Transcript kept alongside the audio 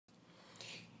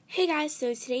Hey guys,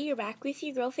 so today you're back with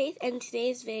your girl Faith, and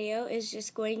today's video is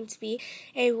just going to be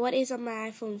a what is on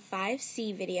my iPhone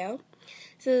 5C video.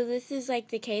 So this is like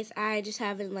the case I just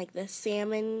have in like the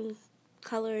salmon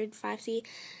colored 5C,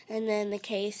 and then the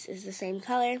case is the same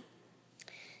color.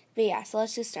 But yeah, so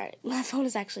let's just start. My phone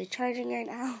is actually charging right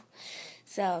now,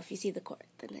 so if you see the cord,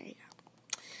 then there you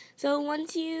go. So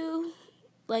once you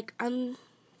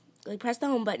press the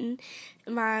home button,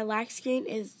 my lock screen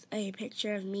is a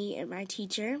picture of me and my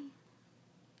teacher.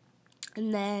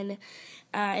 And then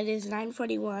it is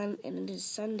 9:41, and it is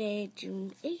Sunday,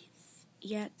 June 8th.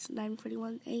 Yeah, it's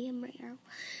 9:41 a.m. right now.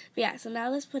 But yeah, so now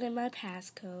let's put in my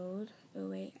passcode. Oh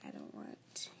wait, I don't want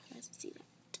you guys to see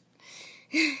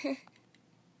that.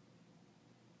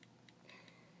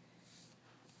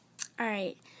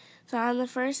 Alright, so on the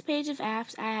first page of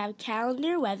apps, I have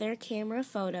calendar, weather, camera,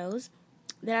 photos.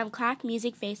 Then I have clock,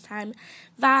 music, FaceTime,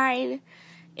 Vine,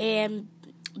 and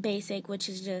basic, which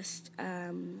is just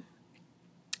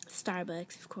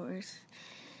Starbucks, of course.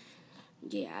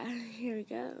 Yeah, here we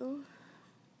go.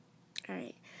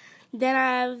 Alright. Then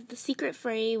I have the secret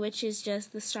free, which is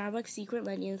just the Starbucks secret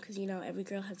menu, because, you know, every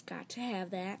girl has got to have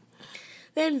that.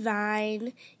 Then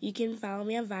Vine. You can follow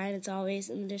me on Vine. It's always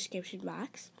in the description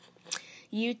box.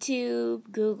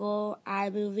 YouTube, Google,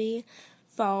 iMovie,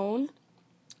 phone,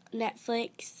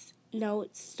 Netflix,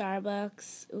 Notes,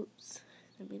 Starbucks. Oops,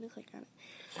 I didn't mean to click on it.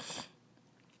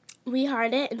 We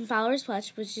Heart It and Followers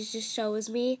Plus, which just shows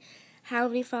me how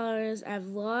many followers I've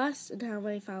lost and how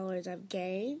many followers I've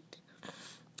gained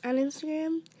on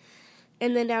Instagram.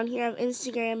 And then down here I have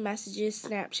Instagram, Messages,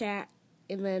 Snapchat,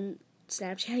 and then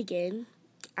Snapchat again.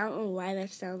 I don't know why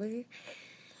that's down there.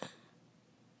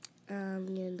 I'm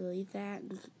going to delete that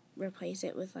and replace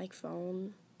it with like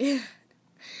phone.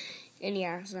 And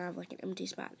yeah, so I have like an empty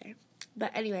spot there.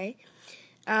 But anyway,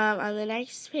 on the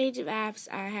next page of apps,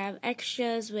 I have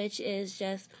extras, which is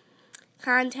just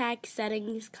contact,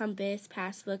 settings, compass,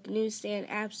 passbook, newsstand,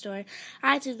 app store,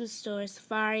 iTunes store,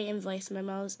 Safari, and voice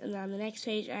memos. And on the next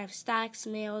page, I have stocks,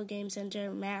 mail, game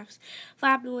center, maps,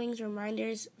 flapping wings,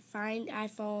 reminders, find my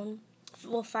iPhone,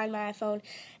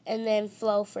 and then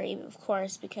flow free, of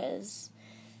course, because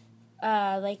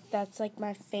that's like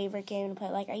my favorite game to play.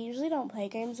 Like, I usually don't play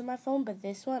games on my phone, but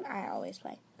this one I always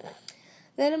play.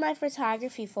 Then in my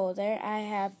photography folder, I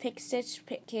have Pick Stitch,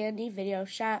 Pick Candy, Video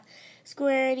Shot,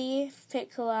 Squarity,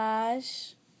 Pick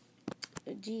Collage,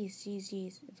 it's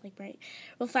like bright,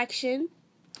 Reflection,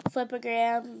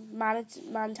 Flipagram,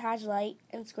 Montage Light,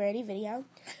 and Squarity Video.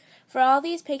 For all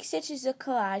these, Pick Stitch is a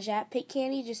collage app. Pick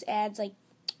Candy just adds like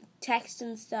text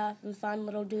and stuff and fun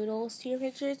little doodles to your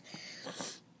pictures.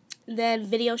 Then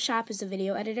Video Shop is a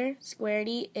video editor.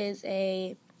 Squarity is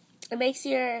it makes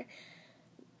your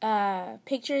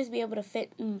pictures be able to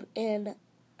fit in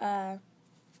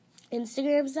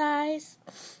Instagram size.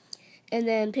 And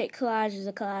then Pick Collage is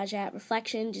a collage app.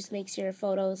 Reflection just makes your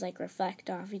photos like reflect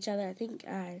off each other. I think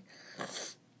I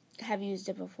have used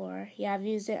it before. Yeah, I've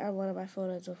used it on one of my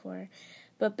photos before.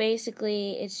 But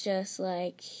basically, it's just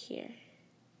like here.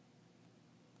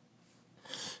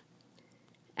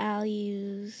 I'll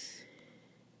use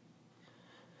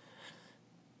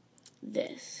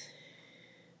this.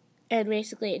 And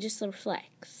basically, it just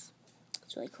reflects.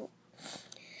 It's really cool.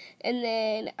 And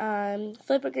then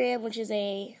Flipagram, which is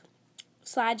a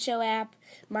slideshow app,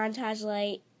 Montage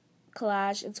Light,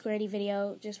 Collage, and Squarity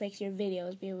Video, just makes your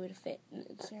videos be able to fit in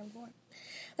Instagram form.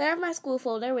 Then I have my school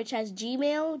folder, which has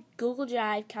Gmail, Google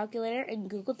Drive, Calculator, and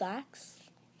Google Docs.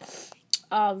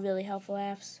 All really helpful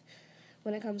apps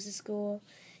when it comes to school.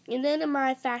 And then in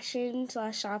my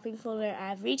fashion/shopping folder, I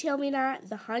have Retail Me Not,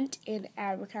 The Hunt, and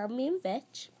Abercrombie &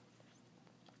 Fitch.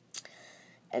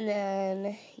 And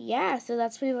then, yeah, so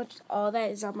that's pretty much all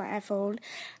that is on my iPhone.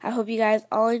 I hope you guys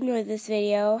all enjoyed this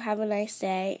video. Have a nice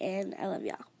day, and I love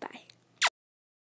y'all.